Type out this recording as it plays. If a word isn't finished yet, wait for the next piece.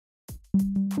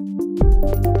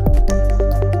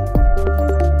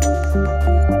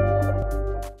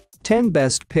Ten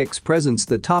Best Picks presents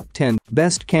the top 10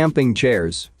 best camping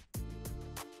chairs.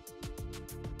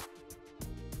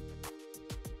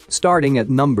 Starting at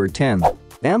number 10.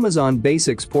 Amazon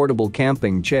Basics Portable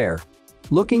Camping Chair.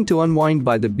 Looking to unwind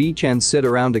by the beach and sit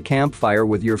around a campfire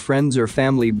with your friends or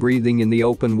family breathing in the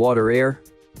open water air?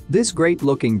 This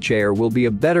great-looking chair will be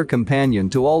a better companion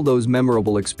to all those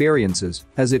memorable experiences,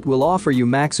 as it will offer you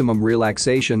maximum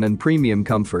relaxation and premium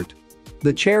comfort.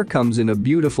 The chair comes in a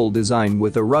beautiful design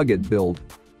with a rugged build.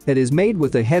 It is made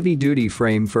with a heavy-duty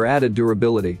frame for added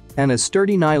durability and a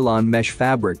sturdy nylon mesh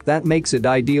fabric that makes it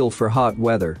ideal for hot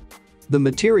weather. The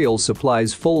material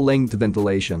supplies full-length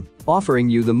ventilation, offering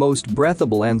you the most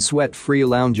breathable and sweat-free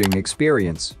lounging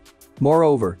experience.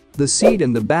 Moreover, the seat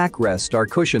and the backrest are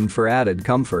cushioned for added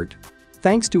comfort.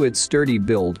 Thanks to its sturdy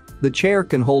build, the chair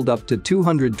can hold up to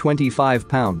 225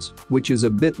 pounds, which is a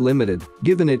bit limited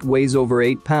given it weighs over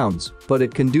 8 pounds, but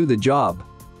it can do the job.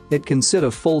 It can sit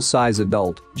a full-size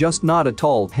adult, just not a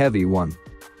tall, heavy one.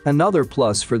 Another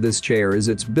plus for this chair is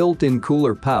its built-in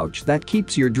cooler pouch that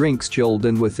keeps your drinks chilled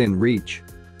and within reach.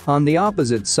 On the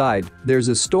opposite side, there's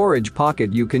a storage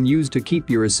pocket you can use to keep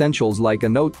your essentials like a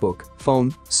notebook, phone,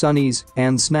 sunnies,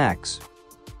 and snacks.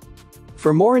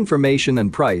 For more information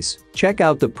and price, check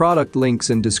out the product links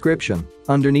in description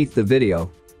underneath the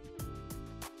video.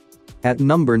 At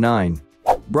number 9.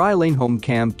 Brylane Home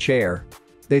Camp Chair.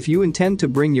 If you intend to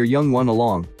bring your young one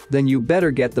along, then you better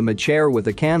get them a chair with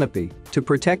a canopy to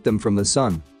protect them from the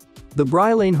sun. The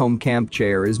Brylane Home Camp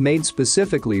Chair is made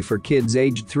specifically for kids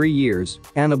aged 3 years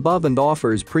and above and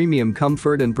offers premium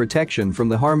comfort and protection from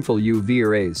the harmful UV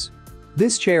rays.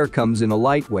 This chair comes in a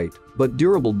lightweight but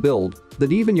durable build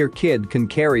that even your kid can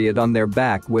carry it on their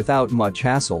back without much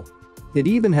hassle. It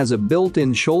even has a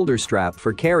built-in shoulder strap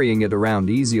for carrying it around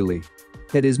easily.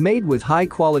 It is made with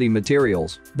high-quality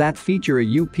materials that feature a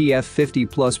UPF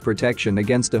 50+ protection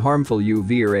against the harmful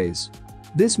UV rays.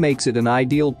 This makes it an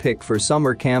ideal pick for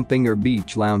summer camping or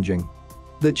beach lounging.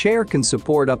 The chair can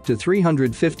support up to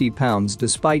 350 pounds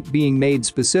despite being made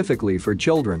specifically for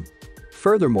children.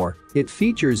 Furthermore, it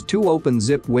features 2 open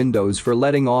zip windows for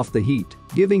letting off the heat,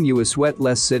 giving you a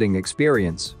sweat-less sitting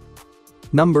experience.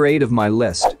 Number 8 of my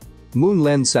list.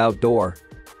 Moonlens Outdoor.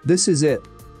 This is it.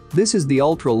 This is the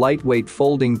ultra-lightweight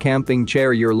folding camping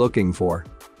chair you're looking for.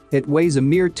 It weighs a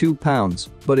mere 2 pounds,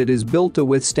 but it is built to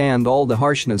withstand all the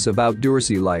harshness of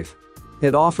outdoorsy life.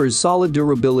 It offers solid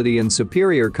durability and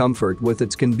superior comfort with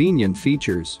its convenient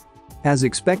features. As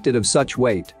expected of such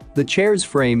weight, the chair's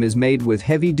frame is made with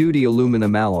heavy-duty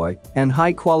aluminum alloy and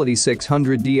high-quality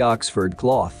 600D Oxford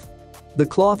cloth. The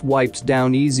cloth wipes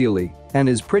down easily and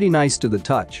is pretty nice to the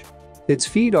touch. Its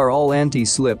feet are all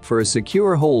anti-slip for a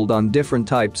secure hold on different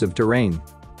types of terrain.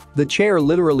 The chair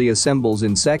literally assembles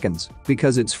in seconds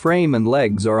because its frame and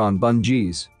legs are on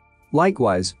bungees.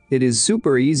 Likewise, it is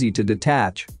super easy to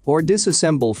detach or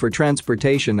disassemble for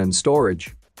transportation and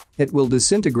storage. It will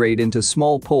disintegrate into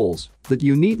small poles that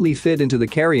you neatly fit into the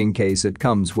carrying case it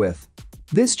comes with.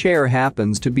 This chair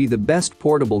happens to be the best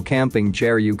portable camping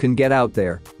chair you can get out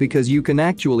there because you can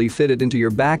actually fit it into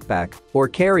your backpack or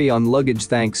carry-on luggage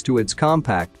thanks to its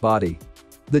compact body.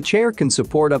 The chair can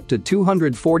support up to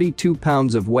 242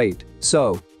 pounds of weight,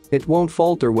 so it won't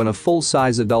falter when a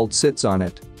full-size adult sits on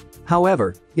it.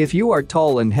 However, if you are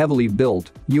tall and heavily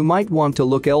built, you might want to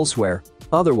look elsewhere.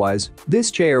 Otherwise,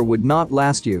 this chair would not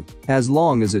last you as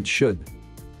long as it should.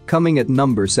 Coming at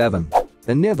number 7.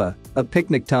 Aniva, a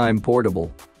picnic time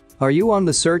portable. Are you on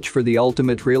the search for the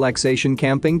ultimate relaxation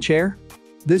camping chair?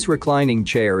 This reclining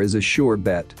chair is a sure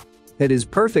bet. It is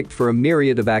perfect for a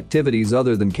myriad of activities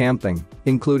other than camping,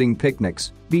 including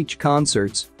picnics, beach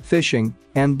concerts, fishing,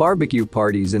 and barbecue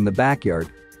parties in the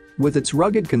backyard. With its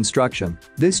rugged construction,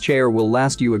 this chair will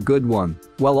last you a good one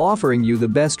while offering you the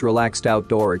best relaxed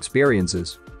outdoor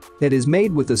experiences. It is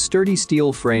made with a sturdy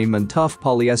steel frame and tough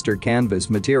polyester canvas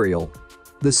material.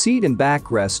 The seat and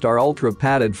backrest are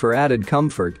ultra-padded for added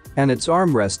comfort, and its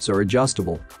armrests are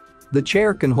adjustable. The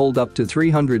chair can hold up to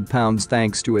 300 pounds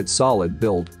thanks to its solid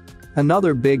build.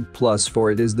 Another big plus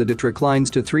for it is that it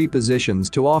reclines to 3 positions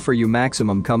to offer you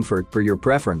maximum comfort per your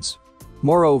preference.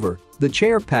 Moreover, the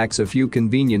chair packs a few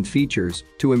convenient features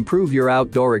to improve your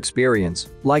outdoor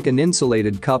experience, like an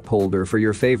insulated cup holder for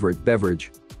your favorite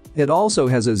beverage. It also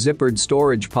has a zippered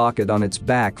storage pocket on its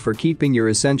back for keeping your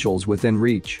essentials within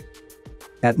reach.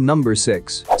 At number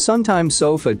 6. Suntime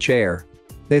Sofa Chair.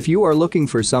 If you are looking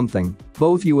for something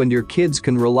both you and your kids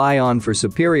can rely on for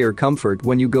superior comfort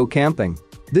when you go camping,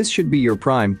 this should be your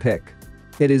prime pick.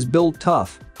 It is built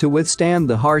tough to withstand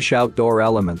the harsh outdoor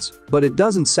elements, but it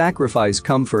doesn't sacrifice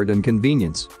comfort and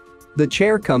convenience. The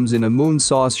chair comes in a moon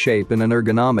sauce shape and an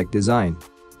ergonomic design.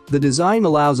 The design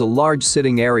allows a large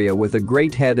sitting area with a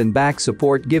great head and back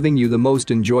support, giving you the most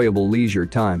enjoyable leisure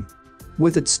time.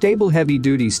 With its stable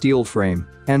heavy-duty steel frame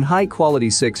and high-quality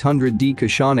 600D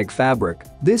cushionic fabric,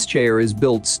 this chair is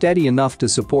built steady enough to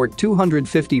support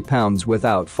 250 pounds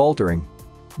without faltering.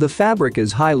 The fabric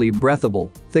is highly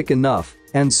breathable, thick enough,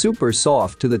 and super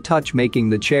soft to the touch, making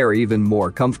the chair even more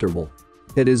comfortable.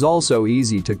 It is also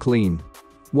easy to clean.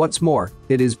 What's more,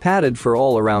 it is padded for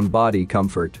all-around body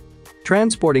comfort.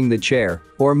 Transporting the chair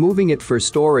or moving it for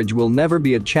storage will never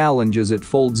be a challenge, as it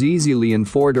folds easily in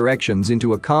 4 directions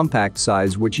into a compact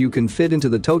size which you can fit into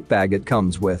the tote bag it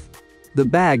comes with. The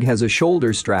bag has a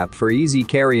shoulder strap for easy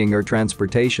carrying or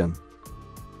transportation.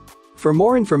 For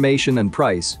more information and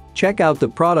price, check out the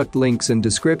product links in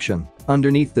description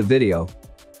underneath the video.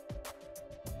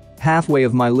 Halfway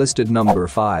of my listed number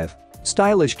 5.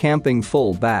 Stylish camping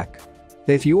full back.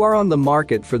 If you are on the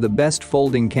market for the best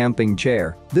folding camping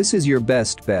chair, this is your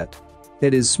best bet.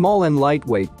 It is small and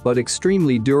lightweight but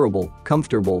extremely durable,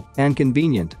 comfortable, and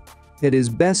convenient. It is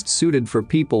best suited for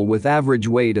people with average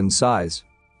weight and size.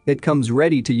 It comes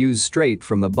ready to use straight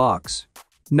from the box.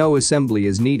 No assembly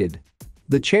is needed.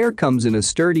 The chair comes in a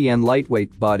sturdy and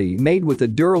lightweight body made with a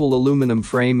durable aluminum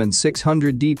frame and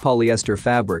 600D polyester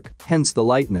fabric, hence the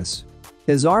lightness.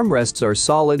 His armrests are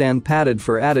solid and padded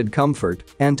for added comfort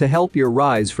and to help you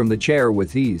rise from the chair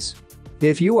with ease.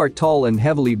 If you are tall and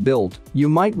heavily built, you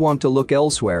might want to look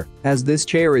elsewhere, as this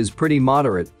chair is pretty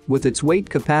moderate with its weight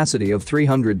capacity of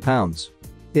 300 pounds.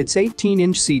 Its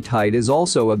 18-inch seat height is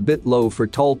also a bit low for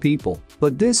tall people,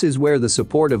 but this is where the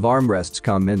supportive armrests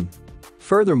come in.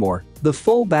 Furthermore, the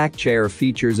full back chair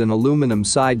features an aluminum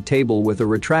side table with a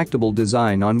retractable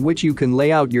design on which you can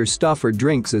lay out your stuff or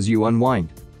drinks as you unwind.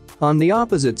 On the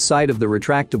opposite side of the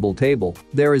retractable table,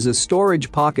 there is a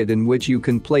storage pocket in which you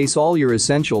can place all your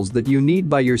essentials that you need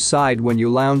by your side when you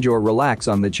lounge or relax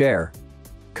on the chair.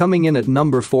 Coming in at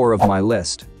number 4 of my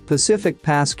list, Pacific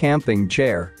Pass Camping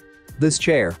Chair. This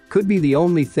chair could be the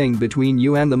only thing between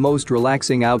you and the most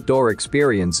relaxing outdoor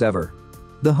experience ever.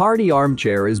 The hardy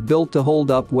armchair is built to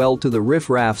hold up well to the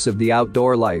riff-raffs of the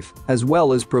outdoor life, as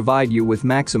well as provide you with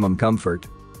maximum comfort.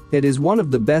 It is one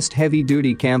of the best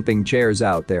heavy-duty camping chairs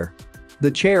out there.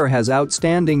 The chair has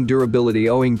outstanding durability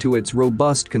owing to its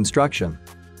robust construction.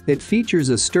 It features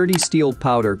a sturdy steel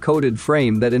powder-coated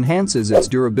frame that enhances its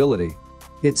durability.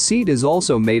 Its seat is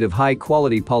also made of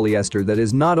high-quality polyester that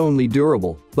is not only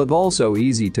durable, but also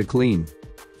easy to clean.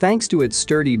 Thanks to its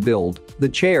sturdy build, the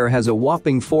chair has a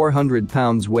whopping 400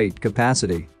 pounds weight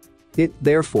capacity. It,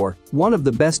 therefore, one of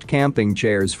the best camping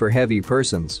chairs for heavy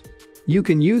persons. You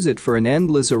can use it for an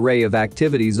endless array of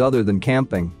activities other than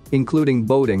camping, including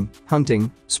boating,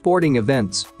 hunting, sporting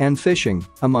events, and fishing,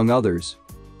 among others.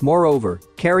 Moreover,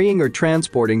 carrying or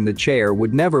transporting the chair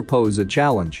would never pose a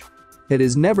challenge. It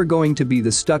is never going to be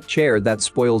the stuck chair that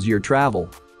spoils your travel.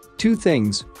 2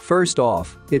 things: first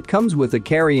off, it comes with a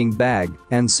carrying bag,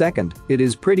 and second, it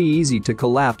is pretty easy to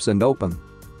collapse and open.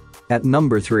 At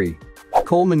number 3.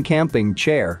 Coleman Camping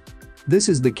Chair. This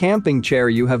is the camping chair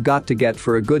you have got to get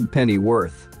for a good penny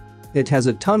worth. It has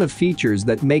a ton of features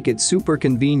that make it super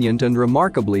convenient and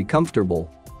remarkably comfortable.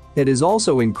 It is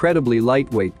also incredibly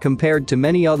lightweight compared to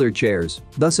many other chairs,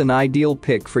 thus an ideal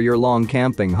pick for your long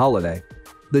camping holiday.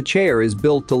 The chair is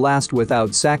built to last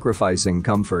without sacrificing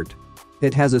comfort.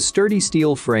 It has a sturdy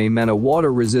steel frame and a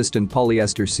water-resistant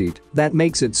polyester seat that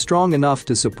makes it strong enough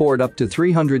to support up to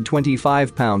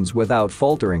 325 pounds without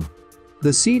faltering.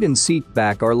 The seat and seat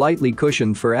back are lightly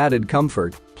cushioned for added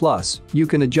comfort, plus, you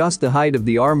can adjust the height of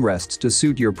the armrests to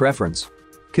suit your preference.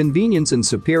 Convenience and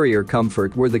superior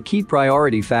comfort were the key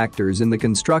priority factors in the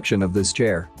construction of this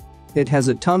chair. It has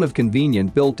a ton of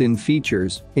convenient built-in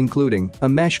features, including a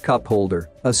mesh cup holder,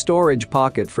 a storage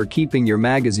pocket for keeping your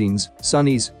magazines,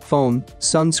 sunnies, phone,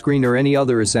 sunscreen or any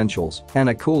other essentials, and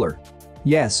a cooler.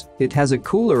 Yes, it has a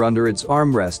cooler under its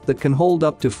armrest that can hold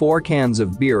up to 4 cans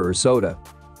of beer or soda.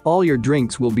 All your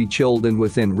drinks will be chilled and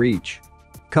within reach.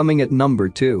 Coming at number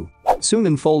 2.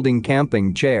 Sunon Folding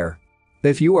Camping Chair.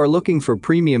 If you are looking for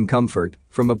premium comfort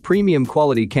from a premium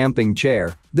quality camping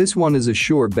chair, this one is a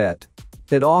sure bet.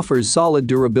 It offers solid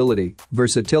durability,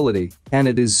 versatility, and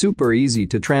it is super easy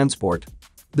to transport.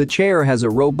 The chair has a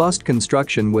robust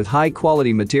construction with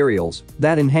high-quality materials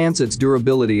that enhance its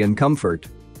durability and comfort.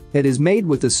 It is made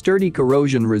with a sturdy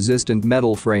corrosion-resistant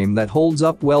metal frame that holds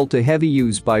up well to heavy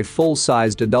use by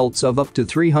full-sized adults of up to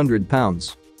 300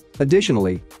 pounds.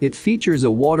 Additionally, it features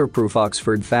a waterproof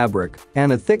Oxford fabric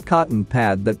and a thick cotton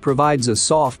pad that provides a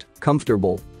soft,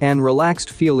 comfortable, and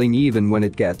relaxed feeling even when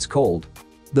it gets cold.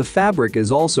 The fabric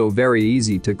is also very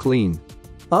easy to clean.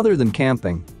 Other than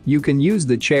camping, you can use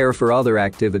the chair for other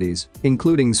activities,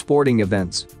 including sporting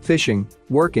events, fishing,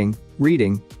 working,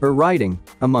 reading, or writing,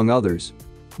 among others.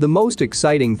 The most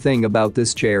exciting thing about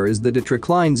this chair is that it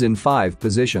reclines in 5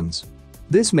 positions.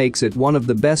 This makes it one of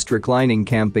the best reclining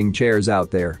camping chairs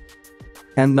out there.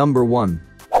 And number 1.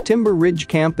 Timber Ridge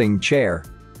Camping Chair.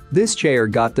 This chair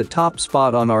got the top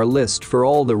spot on our list for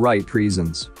all the right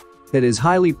reasons. It is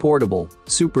highly portable,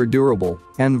 super durable,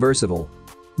 and versatile.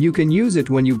 You can use it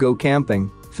when you go camping,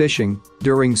 fishing,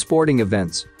 during sporting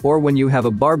events, or when you have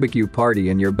a barbecue party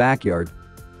in your backyard.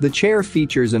 The chair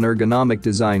features an ergonomic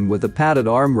design with a padded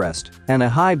armrest and a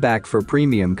high back for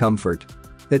premium comfort.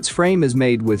 Its frame is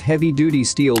made with heavy-duty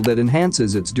steel that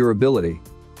enhances its durability.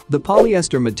 The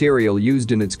polyester material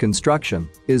used in its construction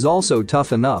is also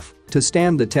tough enough to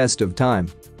stand the test of time.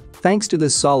 Thanks to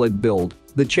this solid build,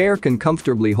 the chair can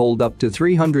comfortably hold up to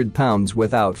 300 pounds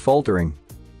without faltering.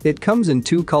 It comes in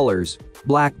 2 colors,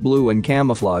 black, blue, and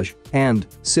camouflage, and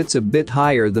sits a bit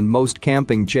higher than most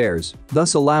camping chairs,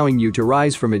 thus allowing you to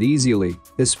rise from it easily,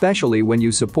 especially when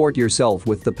you support yourself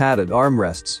with the padded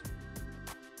armrests.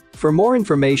 For more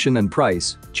information and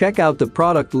price, check out the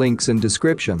product links in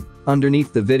description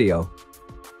underneath the video.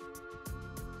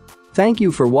 Thank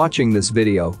you for watching this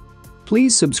video.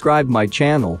 Please subscribe my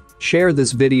channel, share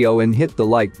this video and hit the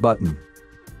like button.